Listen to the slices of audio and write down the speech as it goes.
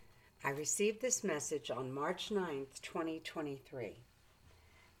received this message on March 9th, 2023.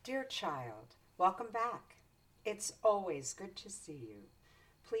 Dear child, welcome back. It's always good to see you.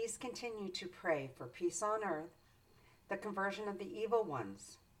 Please continue to pray for peace on earth, the conversion of the evil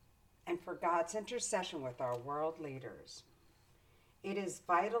ones, and for God's intercession with our world leaders. It is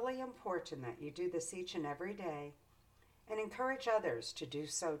vitally important that you do this each and every day and encourage others to do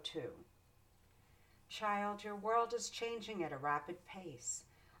so too. Child, your world is changing at a rapid pace,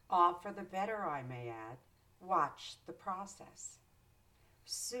 all for the better, I may add. Watch the process.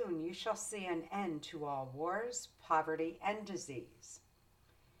 Soon you shall see an end to all wars, poverty, and disease.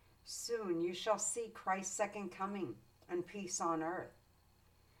 Soon you shall see Christ's second coming and peace on earth.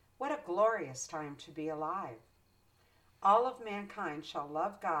 What a glorious time to be alive. All of mankind shall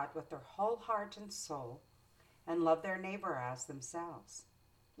love God with their whole heart and soul and love their neighbor as themselves.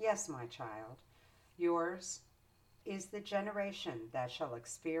 Yes, my child, yours is the generation that shall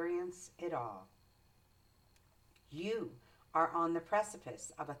experience it all. You are on the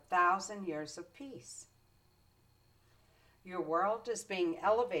precipice of 1,000 years of peace. Your world is being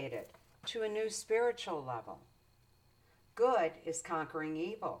elevated to a new spiritual level. Good is conquering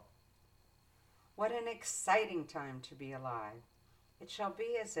evil. What an exciting time to be alive. It shall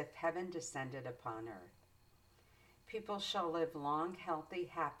be as if heaven descended upon earth. People shall live long, healthy,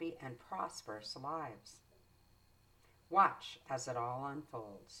 happy, and prosperous lives. Watch as it all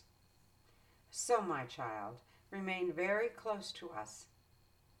unfolds. So, my child, remain very close to us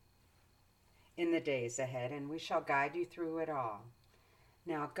in the days ahead, and we shall guide you through it all.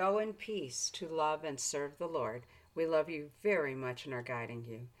 Now go in peace to love and serve the Lord. We love you very much and are guiding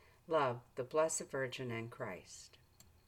you. Love, the Blessed Virgin and Christ.